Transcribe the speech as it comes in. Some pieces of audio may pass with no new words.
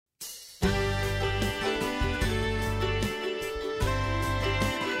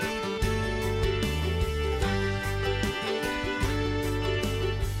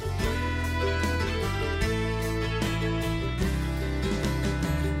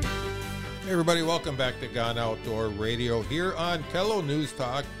Hey everybody, welcome back to Gone Outdoor Radio here on Kello News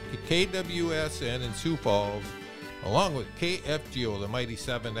Talk, KWSN in Sioux Falls, along with KFGO, the mighty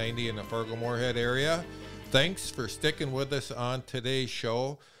 790 in the Fargo-Moorhead area. Thanks for sticking with us on today's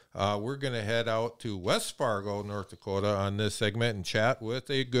show. We're going to head out to West Fargo, North Dakota on this segment and chat with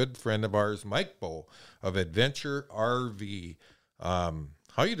a good friend of ours, Mike Bow of Adventure RV.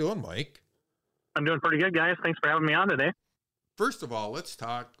 How you doing, Mike? I'm doing pretty good, guys. Thanks for having me on today. First of all, let's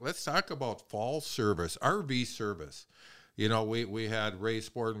talk about fall service, RV service. You know, we had Ray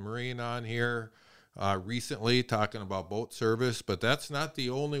Sport and Marine on here recently talking about boat service, but that's not the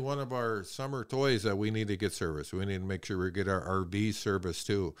only one of our summer toys that we need to get service. We need to make sure we get our RV service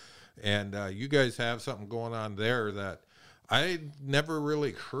too. And you guys have something going on there that I never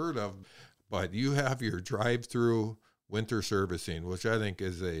really heard of, but you have your drive-through winter servicing, which I think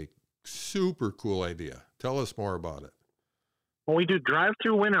is a super cool idea. Tell us more about it. Well, we do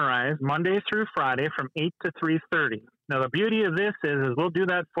drive-through winterize Monday through Friday from 8 to 3:30. Now, the beauty of this is we'll do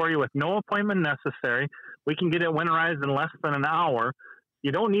that for you with no appointment necessary. We can get it winterized in less than an hour.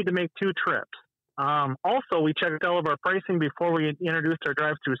 You don't need to make two trips. Also, we checked all of our pricing before we introduced our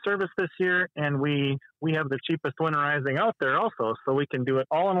drive-through service this year, and we have the cheapest winterizing out there also, so we can do it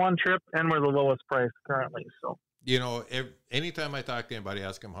all in one trip, and we're the lowest price currently. So, you know, anytime I talk to anybody,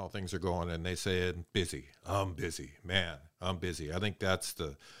 ask them how things are going, and they say, I'm busy, man, I'm busy. I think that's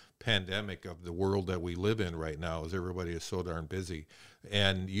the pandemic of the world that we live in right now, is everybody is so darn busy.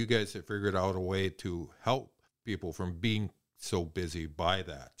 And you guys have figured out a way to help people from being so busy by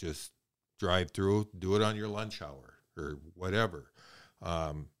that. Just drive through, do it on your lunch hour or whatever.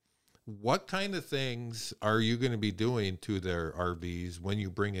 What kind of things are you going to be doing to their RVs when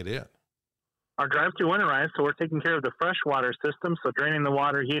you bring it in? Our drive-through winterize, so we're taking care of the freshwater system, so draining the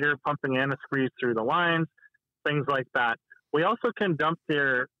water heater, pumping in a squeeze through the lines, things like that. We also can dump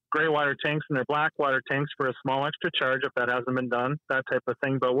their gray water tanks and their black water tanks for a small extra charge if that hasn't been done, that type of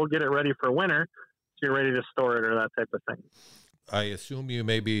thing. But we'll get it ready for winter so you're ready to store it or that type of thing. I assume you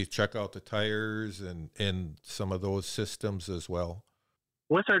maybe check out the tires and some of those systems as well.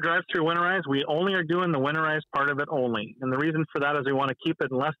 With our drive-through winterize, we only are doing the winterize part of it only. And the reason for that is we want to keep it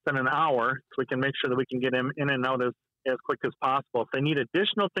in less than an hour so we can make sure that we can get them in and out as quick as possible. If they need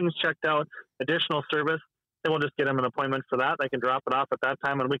additional things checked out, additional service, then we'll just get them an appointment for that. They can drop it off at that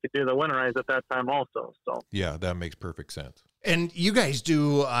time, and we could do the winterize at that time also. So yeah, that makes perfect sense. And you guys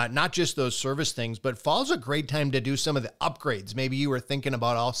do not just those service things, but fall's a great time to do some of the upgrades. Maybe you were thinking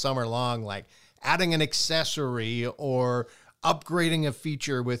about all summer long, like adding an accessory or upgrading a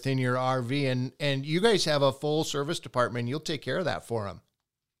feature within your RV. And you guys have a full service department. You'll take care of that for them.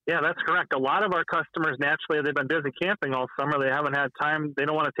 Yeah, that's correct. A lot of our customers, naturally, they've been busy camping all summer. They haven't had time. They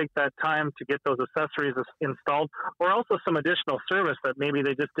don't want to take that time to get those accessories installed, or also some additional service that maybe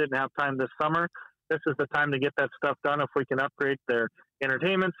they just didn't have time this summer. This is the time to get that stuff done if we can upgrade their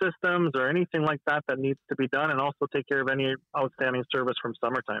entertainment systems or anything like that that needs to be done, and also take care of any outstanding service from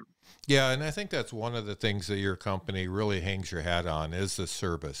summertime. Yeah, and I think that's one of the things that your company really hangs your hat on is the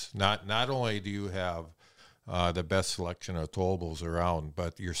service. Not only do you have the best selection of towables around,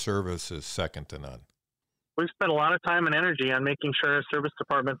 but your service is second to none. We've spent a lot of time and energy on making sure our service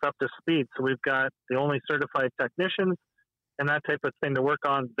department's up to speed. So we've got the only certified technicians and that type of thing to work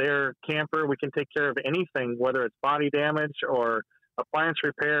on their camper. We can take care of anything, whether it's body damage or appliance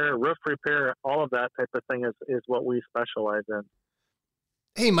repair, roof repair, all of that type of thing is what we specialize in.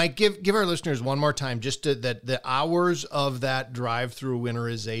 Hey, Mike, give our listeners one more time just the hours of that drive-through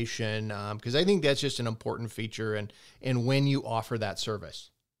winterization, because I think that's just an important feature and when you offer that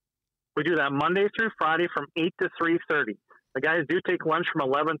service. We do that Monday through Friday from 8 to 3:30. The guys do take lunch from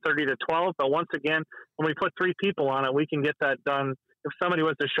 11:30 to 12, but once again, when we put 3 people on it, we can get that done. If somebody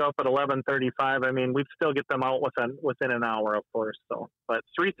was to show up at 11:35, I mean, we'd still get them out within an hour, of course. So, but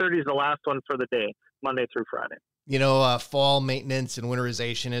 3:30 is the last one for the day, Monday through Friday. You know, fall maintenance and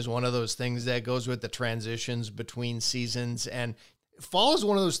winterization is one of those things that goes with the transitions between seasons. And fall is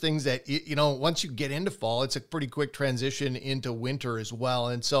one of those things that, you know, once you get into fall, it's a pretty quick transition into winter as well.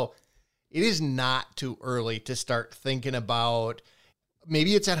 And so it is not too early to start thinking about,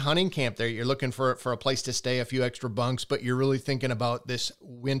 maybe it's at hunting camp there. You're looking for a place to stay, a few extra bunks, but you're really thinking about this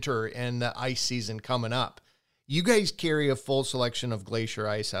winter and the ice season coming up. You guys carry a full selection of glacier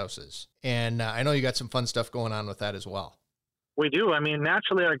ice houses, and I know you got some fun stuff going on with that as well. We do. I mean,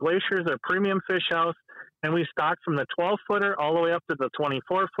 naturally, our glaciers are premium fish house, and we stock from the 12-footer all the way up to the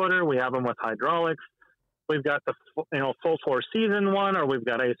 24-footer. We have them with hydraulics. We've got the full 4-season one, or we've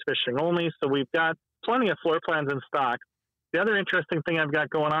got ice fishing only. So we've got plenty of floor plans in stock. The other interesting thing I've got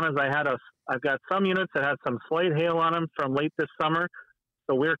going on is I've got some units that had some slight hail on them from late this summer.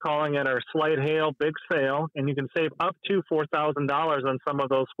 So we're calling it our Slight Hail Big Sale, and you can save up to $4,000 on some of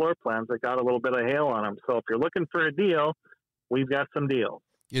those floor plans that got a little bit of hail on them. So if you're looking for a deal, we've got some deals.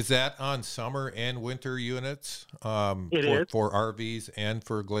 Is that on summer and winter units It is. for RVs and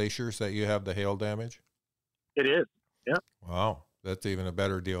for glaciers that you have the hail damage? It is, yeah. Wow, that's even a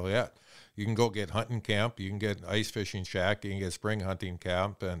better deal yet. You can go get hunting camp, you can get ice fishing shack, you can get spring hunting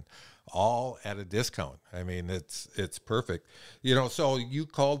camp, and all at a discount. I mean, it's perfect. You know, so you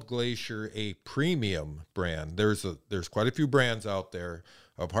called Glacier a premium brand. There's quite a few brands out there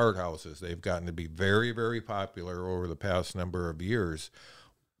of hard houses. They've gotten to be very, very popular over the past number of years.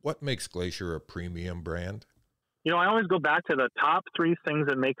 What makes Glacier a premium brand? You know, I always go back to the top three things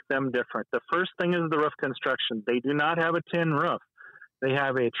that make them different. The first thing is the roof construction. They do not have a tin roof. They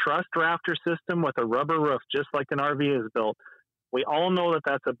have a trussed rafter system with a rubber roof, just like an RV is built. We all know that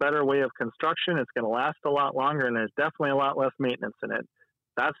that's a better way of construction. It's going to last a lot longer, and there's definitely a lot less maintenance in it.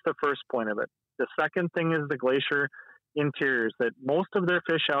 That's the first point of it. The second thing is the Glacier interiors, that most of their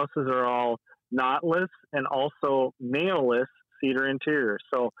fish houses are all knotless and also nailless cedar interiors.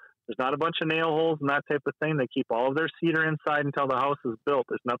 So there's not a bunch of nail holes and that type of thing. They keep all of their cedar inside until the house is built.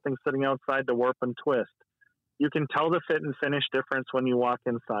 There's nothing sitting outside to warp and twist. You can tell the fit and finish difference when you walk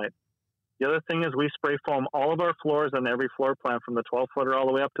inside. The other thing is we spray foam all of our floors on every floor plan, from the 12-footer all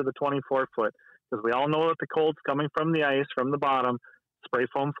the way up to the 24-foot, because we all know that the cold's coming from the ice, from the bottom. Spray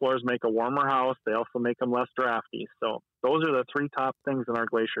foam floors make a warmer house. They also make them less drafty. So those are the three top things in our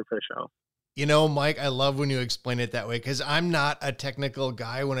Glacier fish house. You know, Mike, I love when you explain it that way, because I'm not a technical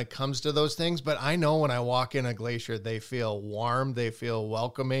guy when it comes to those things, but I know when I walk in a Glacier, they feel warm, they feel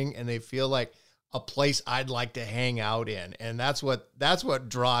welcoming, and they feel like a place I'd like to hang out in. And that's what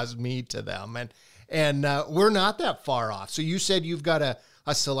draws me to them. And we're not that far off. So you said you've got a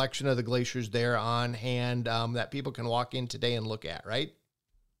selection of the Glaciers there on hand that people can walk in today and look at, right?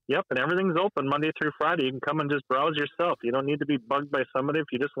 Yep, and everything's open Monday through Friday. You can come and just browse yourself. You don't need to be bugged by somebody. If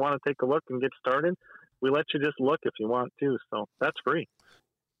you just want to take a look and get started, we let you just look if you want to. So that's free.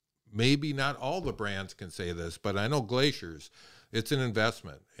 Maybe not all the brands can say this, but I know Glaciers, it's an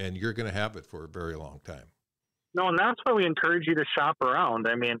investment, and you're going to have it for a very long time. No, and that's why we encourage you to shop around.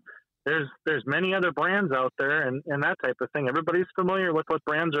 I mean, there's many other brands out there and that type of thing. Everybody's familiar with what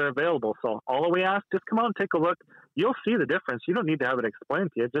brands are available. So all that we ask, just come out and take a look. You'll see the difference. You don't need to have it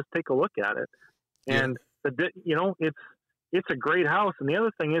explained to you. Just take a look at it. And, it's a great house. And the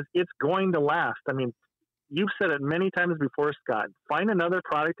other thing is it's going to last. I mean, you've said it many times before, Scott. Find another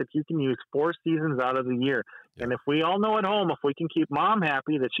product that you can use 4 seasons out of the year. Yeah. And if we all know at home, if we can keep mom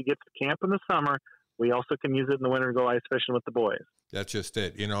happy that she gets to camp in the summer, we also can use it in the winter to go ice fishing with the boys. That's just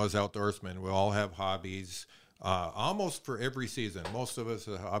it. You know, as outdoorsmen, we all have hobbies almost for every season. Most of us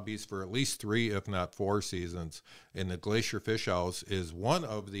have hobbies for at least 3, if not 4 seasons. And the Glacier Fish House is one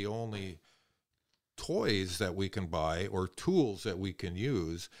of the only toys that we can buy or tools that we can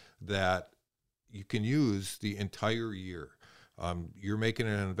use that you can use the entire year. You're making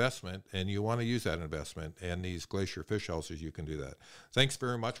an investment, and you want to use that investment. And these Glacier Fish Houses, you can do that. Thanks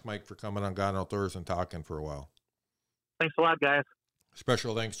very much, Mike, for coming on Gone Outdoors and talking for a while. Thanks a lot, guys.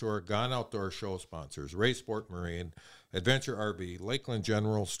 Special thanks to our Gone Outdoors show sponsors, Ray Sport Marine, Adventure RV, Lakeland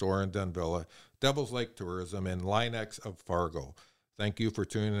General Store in Dunvilla, Devil's Lake Tourism, and Linex of Fargo. Thank you for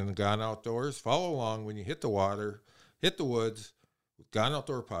tuning in to Gone Outdoors. Follow along when you hit the water, hit the woods, Gone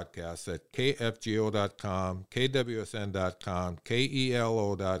Outdoor Podcasts at kfgo.com, kwsn.com,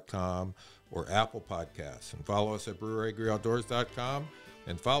 kelo.com, or Apple Podcasts. And follow us at breweryagreeoutdoors.com,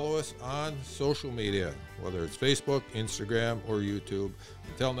 and follow us on social media, whether it's Facebook, Instagram, or YouTube.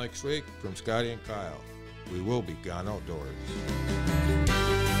 Until next week, from Scotty and Kyle, we will be Gone Outdoors.